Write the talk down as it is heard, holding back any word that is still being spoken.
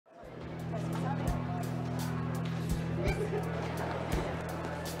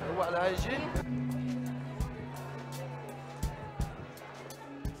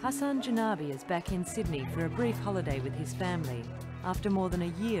Hassan Janabi is back in Sydney for a brief holiday with his family after more than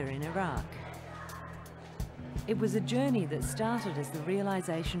a year in Iraq. It was a journey that started as the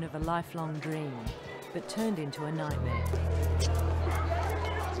realisation of a lifelong dream, but turned into a nightmare.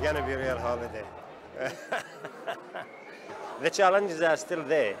 It's going to be a real holiday. The challenges are still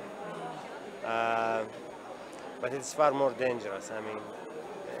there, but it's far more dangerous. I mean,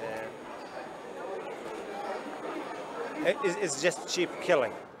 it's just cheap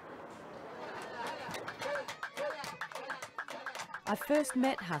killing. I first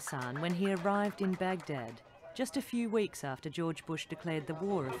met Hassan when he arrived in Baghdad, just a few weeks after George Bush declared the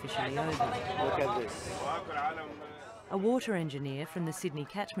war officially over. Look at this. A water engineer from the Sydney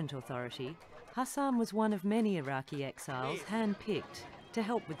Catchment Authority, Hassan was one of many Iraqi exiles hand-picked to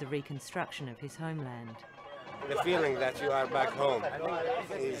help with the reconstruction of his homeland. The feeling that you are back home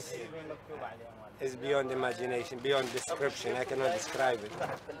is beyond imagination, beyond description. I cannot describe it.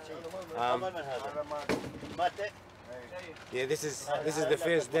 Yeah, this is the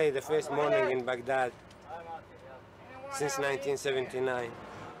first day, the first morning in Baghdad since 1979.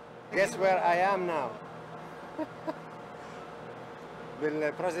 Guess where I am now?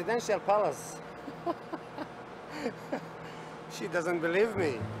 The presidential palace. She doesn't believe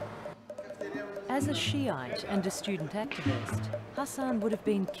me. As a Shiite and a student activist, Hassan would have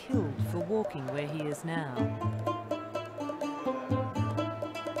been killed for walking where he is now.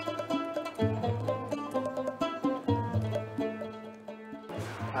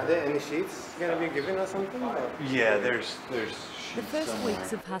 Are there any sheets going to be given or something? Or? Yeah, there's sheets. The first somewhere.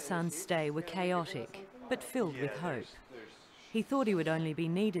 weeks of Hassan's stay were chaotic, but filled with hope. He thought he would only be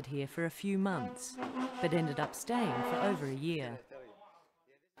needed here for a few months, but ended up staying for over a year.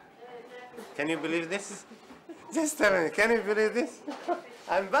 Can you believe this? Just tell me, can you believe this?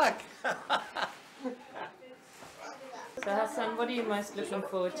 I'm back. So Hassan, what are you most looking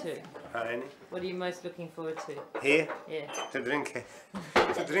forward to? Honey? What are you most looking forward to? Here? Yeah. To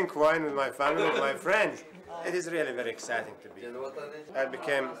drink wine with my family, with my friends. It is really very exciting to be here. I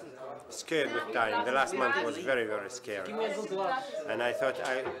became scared with time. The last month was very, very scary. And I thought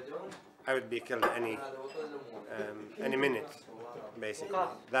I would be killed any minute, basically.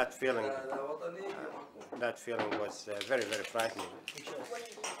 That feeling was very, very frightening.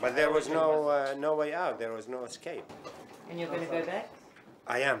 But there was no way out. There was no escape. And you're going to go back?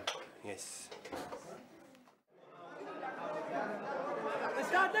 I am, yes.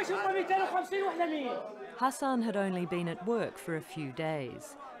 Hassan had only been at work for a few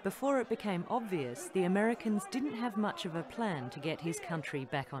days before it became obvious the Americans didn't have much of a plan to get his country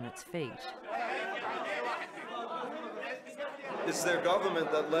back on its feet. It's their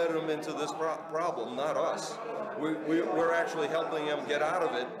government that led them into this problem, not us. We're actually helping them get out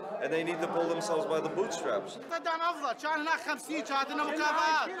of it, and they need to pull themselves by the bootstraps.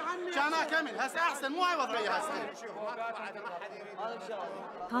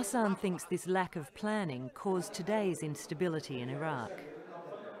 Hassan thinks this lack of planning caused today's instability in Iraq.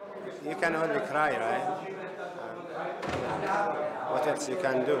 You can only cry, right? What else you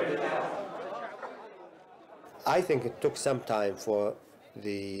can do? I think it took some time for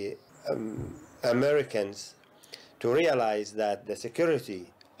the Americans to realize that the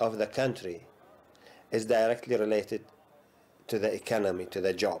security of the country is directly related to the economy, to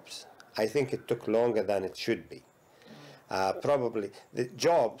the jobs. I think it took longer than it should be. Probably the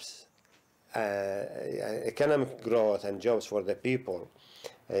jobs, economic growth and jobs for the people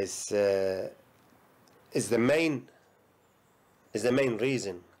is the main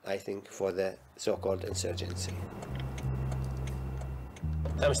reason, I think, for the so-called insurgency.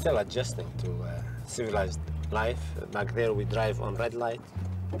 I'm still adjusting to civilized life. Back there we drive on red light.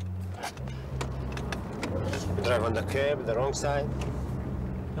 We drive on the curb, the wrong side.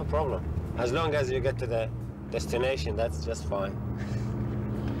 No problem. As long as you get to the destination, that's just fine.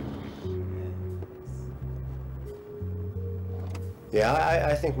 Yeah,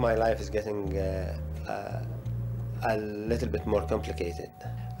 I think my life is getting a little bit more complicated.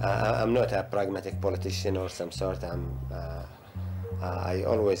 I'm not a pragmatic politician or some sort. I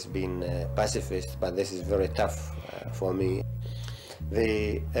always been a pacifist, but this is very tough for me.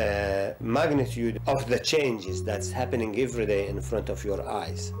 The magnitude of the changes that's happening every day in front of your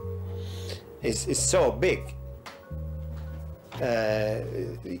eyes is so big.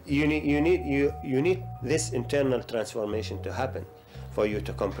 You need this internal transformation to happen for you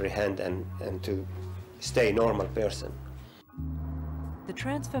to comprehend and to stay a normal person. The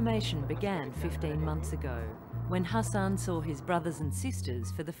transformation began 15 months ago when Hassan saw his brothers and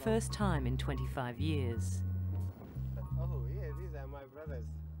sisters for the first time in 25 years. Oh yeah, these are my brothers.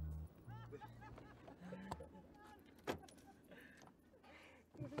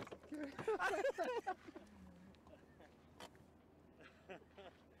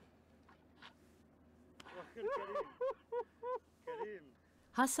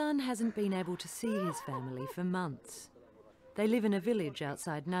 Hassan hasn't been able to see his family for months. They live in a village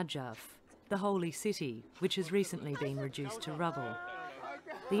outside Najaf, the holy city, which has recently been reduced to rubble.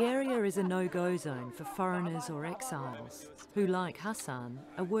 The area is a no-go zone for foreigners or exiles who, like Hassan,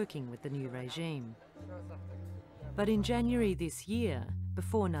 are working with the new regime. But in January this year,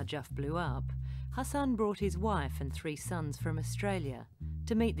 before Najaf blew up, Hassan brought his wife and 3 sons from Australia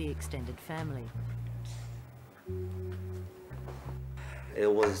to meet the extended family. It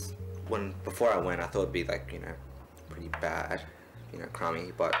was before I went, I thought it'd be like, pretty bad,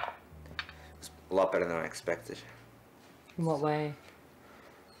 crummy, but it was a lot better than I expected. In what way?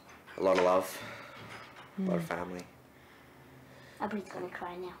 A lot of love, a lot of family. Abby's gonna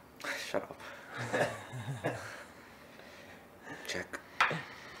cry now. Shut up. Check.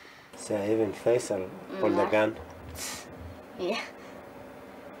 So even Faisal pulled the gun. Yeah.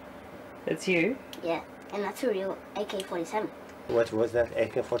 That's you? Yeah, and that's a real AK-47. What was that,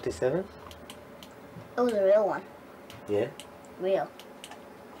 AK-47? It was a real one. Yeah? Real.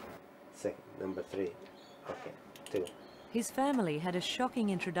 Second, number 3. Okay, 2. His family had a shocking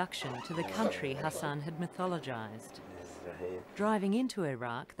introduction to the country Hassan had mythologized. Driving into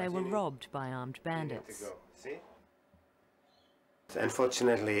Iraq, they were robbed by armed bandits.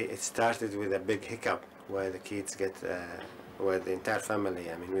 Unfortunately, it started with a big hiccup where the kids get, where the entire family,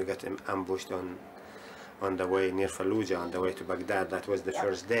 we got ambushed on the way near Fallujah, on the way to Baghdad. That was the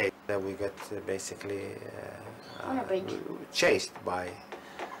first day. Then we got basically chased by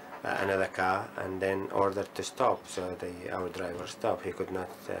another car and then ordered to stop. So our driver stopped. He could not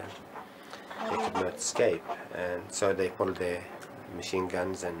escape, and so they pulled the machine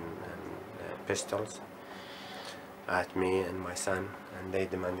guns and pistols at me and my son, and they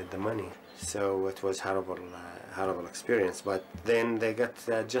demanded the money. So it was horrible experience. But then they got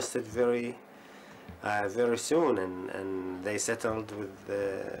adjusted very soon, and they settled with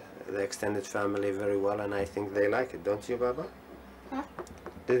the extended family very well, and I think they like it. Don't you, Baba? Huh?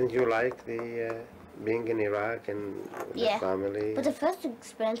 Didn't you like the being in Iraq and the family? But the first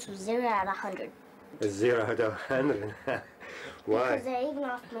experience was 0 out of 100. 0 out of 100? Why? Because they even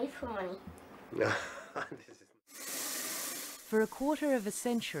asked me for money. No. For a quarter of a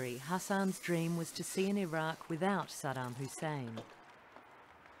century, Hassan's dream was to see an Iraq without Saddam Hussein.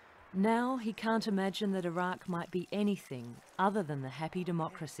 Now he can't imagine that Iraq might be anything other than the happy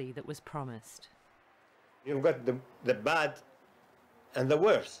democracy that was promised. You've got the bad and the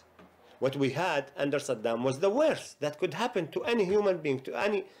worst. What we had under Saddam was the worst that could happen to any human being,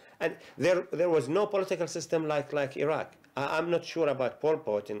 and there was no political system like Iraq. I'm not sure about Pol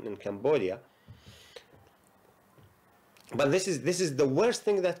Pot in Cambodia, but this is the worst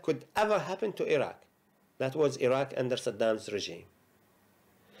thing that could ever happen to Iraq. That was Iraq under Saddam's regime.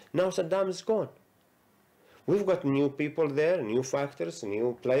 Now Saddam is gone. We've got new people there, new factors,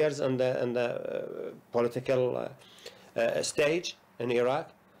 new players on the political stage in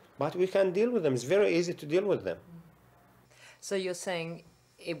Iraq, but we can deal with them. It's very easy to deal with them. So you're saying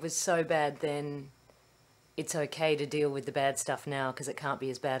it was so bad then, it's okay to deal with the bad stuff now because it can't be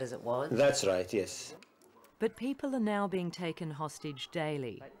as bad as it was? That's right, yes. But people are now being taken hostage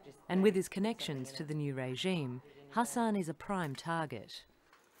daily, and with his connections to the new regime, Hassan is a prime target.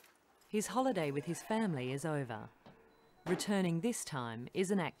 His holiday with his family is over. Returning this time is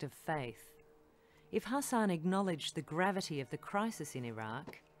an act of faith. If Hassan acknowledged the gravity of the crisis in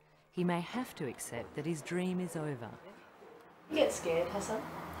Iraq, he may have to accept that his dream is over. You get scared, Hassan?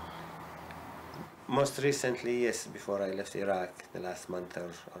 Most recently, yes, before I left Iraq, the last month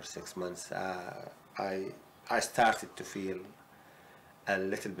or 6 months, I started to feel a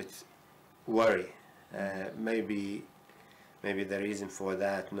little bit worry. Maybe the reason for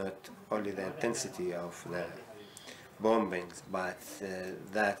that, not only the intensity of the bombings, but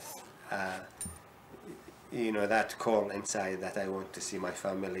that call inside that I want to see my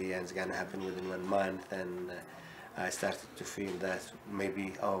family and it's gonna happen within 1 month, and I started to feel that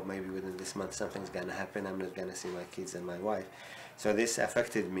maybe within this month something's gonna happen. I'm not gonna see my kids and my wife. So this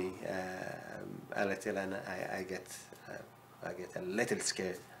affected me a little, and I get a little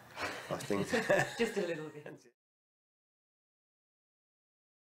scared of things. Just a little bit.